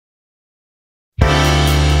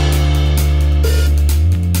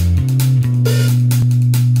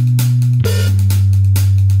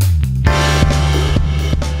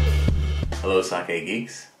Sake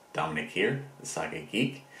Geeks, Dominic here, the Sake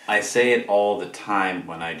Geek. I say it all the time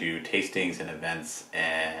when I do tastings and events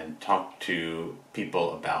and talk to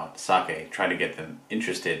people about sake, try to get them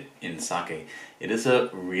interested in sake. It is a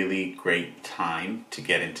really great time to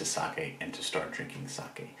get into sake and to start drinking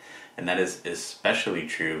sake. And that is especially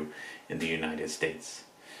true in the United States.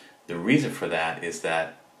 The reason for that is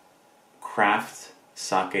that craft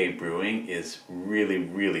sake brewing is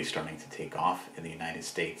really starting to take off in the United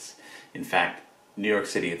States. In fact, New York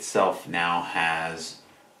City itself now has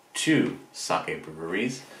 2 sake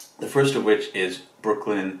breweries. The first of which is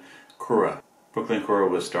Brooklyn Kura. Brooklyn Kura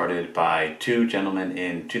was started by 2 gentlemen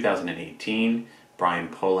in 2018, Brian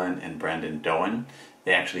Poland and Brandon Doan.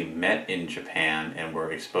 They actually met in Japan and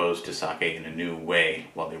were exposed to sake in a new way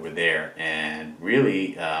while they were there. And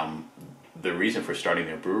really, the reason for starting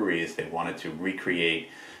their brewery is they wanted to recreate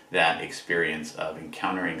that experience of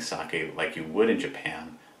encountering sake like you would in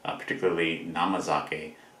Japan, particularly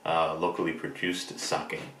namazake, locally produced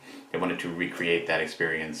sake. They wanted to recreate that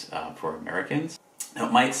experience for Americans. Now,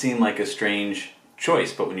 it might seem like a strange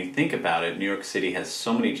choice, but when you think about it, New York City has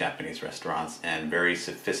so many Japanese restaurants and very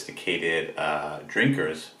sophisticated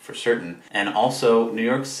drinkers for certain. And also, New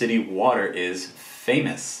York City water is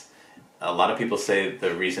famous. A lot of people say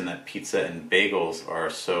the reason that pizza and bagels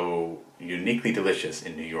are so uniquely delicious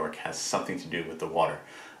in New York has something to do with the water.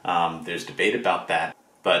 There's debate about that,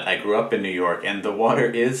 but I grew up in New York and the water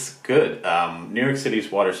is good. New York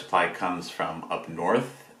City's water supply comes from up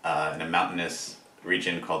north in a mountainous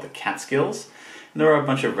region called the Catskills. And there are a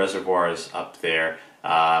bunch of reservoirs up there,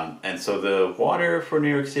 and so the water for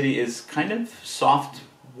New York City is kind of soft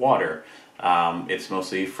water. It's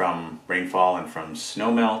mostly from rainfall and from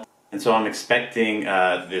snowmelt. And so I'm expecting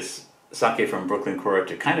this sake from Brooklyn Kura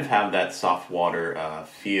to kind of have that soft water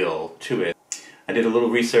feel to it. I did a little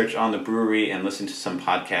research on the brewery and listened to some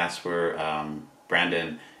podcasts where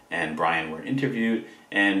Brandon and Brian were interviewed.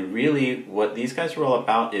 And really what these guys are all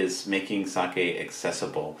about is making sake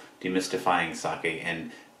accessible, demystifying sake,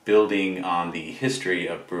 and building on the history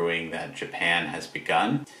of brewing that Japan has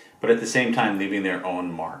begun, but at the same time leaving their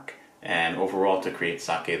own mark. And overall to create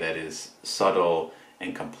sake that is subtle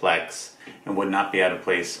and complex and would not be out of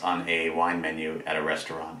place on a wine menu at a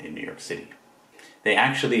restaurant in New York City. They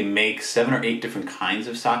actually make 7 or 8 different kinds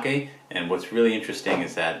of sake, and what's really interesting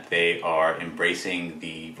is that they are embracing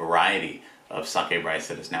the variety of sake rice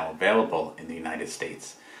that is now available in the United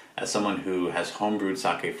States. As someone who has homebrewed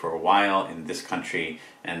sake for a while in this country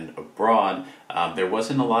and abroad, there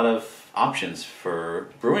wasn't a lot of options for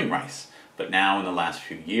brewing rice. But now in the last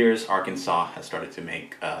few years, Arkansas has started to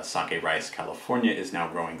make sake rice. California is now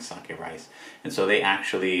growing sake rice. And so they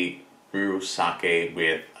actually brew sake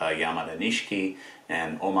with Yamada Nishiki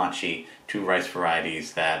and Omachi, 2 rice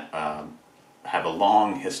varieties that have a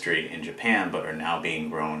long history in Japan but are now being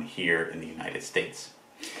grown here in the United States.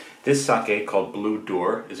 This sake, called Blue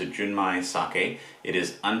Door, is a Junmai sake. It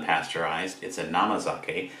is unpasteurized. It's a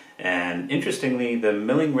namazake. And interestingly, the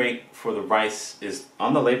milling rate for the rice is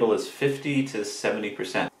on the label is 50 to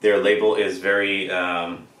 70%. Their label is very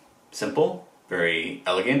simple, very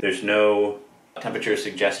elegant. There's no temperature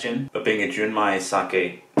suggestion, but being a Junmai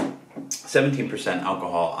sake, 17%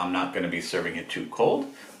 alcohol, I'm not going to be serving it too cold.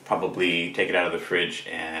 Probably take it out of the fridge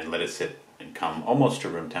and let it sit and come almost to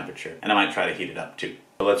room temperature. And I might try to heat it up too.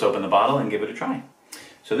 So let's open the bottle and give it a try.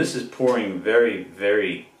 So this is pouring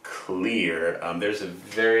very clear. There's a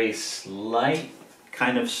very slight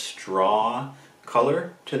kind of straw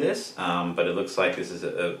color to this, but it looks like this is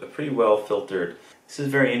a pretty well filtered. This is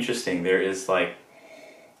very interesting. There is like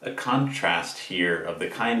a contrast here of the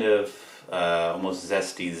kind of almost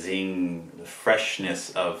zesty zing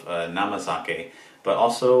freshness of namazake, but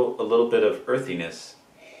also a little bit of earthiness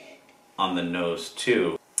on the nose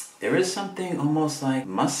too. There is something almost like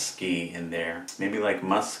musky in there, maybe like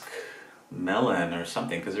musk melon or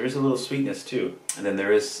something, because there is a little sweetness too. And then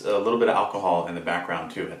there is a little bit of alcohol in the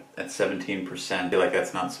background too, at 17%. I feel like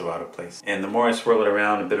that's not so out of place. And the more I swirl it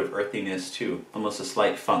around, a bit of earthiness too, almost a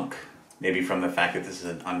slight funk, maybe from the fact that this is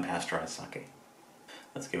an unpasteurized sake.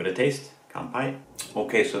 Let's give it a taste. Kanpai.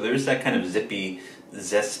 Okay, so there's that kind of zippy,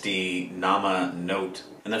 zesty nama note.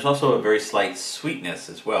 And there's also a very slight sweetness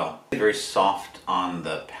as well. It's very soft on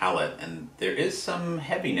the palate, and there is some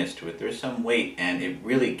heaviness to it. There's some weight, and it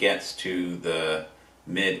really gets to the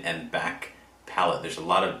mid and back palate. There's a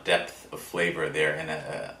lot of depth of flavor there and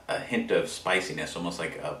a hint of spiciness, almost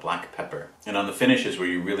like a black pepper. And on the finish is where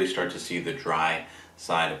you really start to see the dry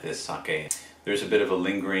side of this sake. There's a bit of a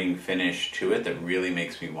lingering finish to it that really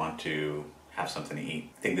makes me want to have something to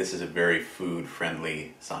eat. I think this is a very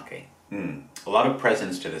food-friendly sake. A lot of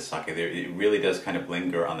presence to this sake. It really does kind of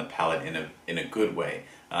linger on the palate in a good way.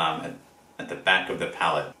 At the back of the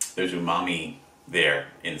palate, there's umami there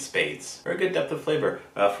in spades. Very good depth of flavor.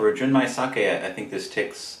 For a Junmai sake, I think this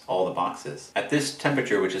ticks all the boxes. At this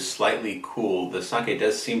temperature, which is slightly cool, the sake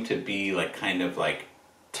does seem to be kind of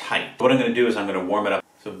tight. What I'm going to do is I'm going to warm it up.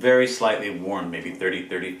 So very slightly warm, maybe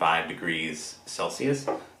 30-35 degrees Celsius.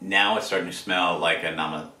 Now it's starting to smell like a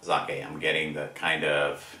namazake. I'm getting the kind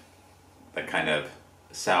of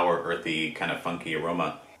sour, earthy, kind of funky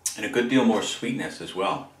aroma, and a good deal more sweetness as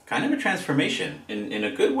well. Kind of a transformation in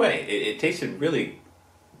a good way. It tasted really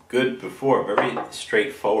good before, very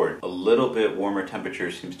straightforward. A little bit warmer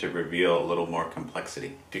temperature seems to reveal a little more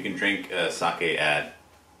complexity. If you can drink sake at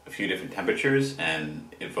a few different temperatures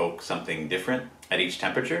and evoke something different at each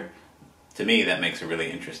temperature, to me that makes a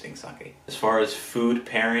really interesting sake. As far as food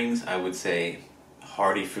pairings, I would say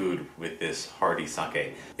hearty food with this hearty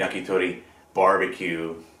sake. Yakitori,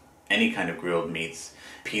 barbecue, any kind of grilled meats.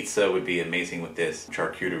 Pizza would be amazing with this.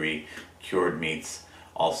 Charcuterie, cured meats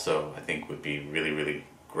also I think would be really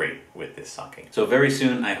great with this sake. So very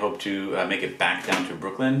soon I hope to make it back down to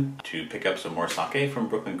Brooklyn to pick up some more sake from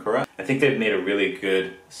Brooklyn Kura. I think they've made a really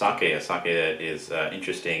good sake, a sake that is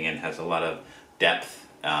interesting and has a lot of depth,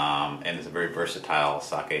 and is a very versatile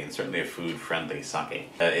sake, and certainly a food-friendly sake.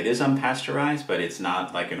 It is unpasteurized, but it's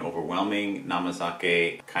not like an overwhelming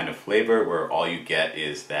namazake kind of flavor where all you get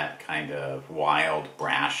is that kind of wild,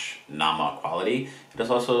 brash nama quality. It is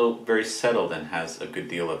also very settled and has a good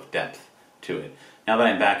deal of depth to it. Now that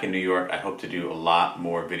I'm back in New York, I hope to do a lot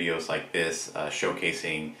more videos like this,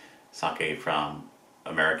 showcasing sake from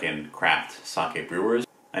American craft sake brewers.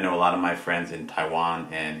 I know a lot of my friends in Taiwan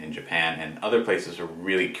and in Japan and other places are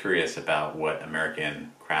really curious about what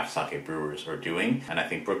American craft sake brewers are doing, and I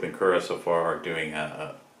think Brooklyn Kura so far are doing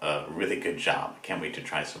a really good job. Can't wait to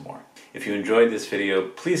try some more. If you enjoyed this video,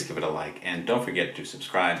 please give it a like, and don't forget to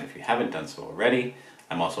subscribe if you haven't done so already.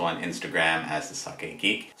 I'm also on Instagram as the Sake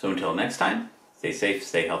Geek. So until next time, stay safe,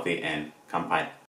 stay healthy, and kanpai.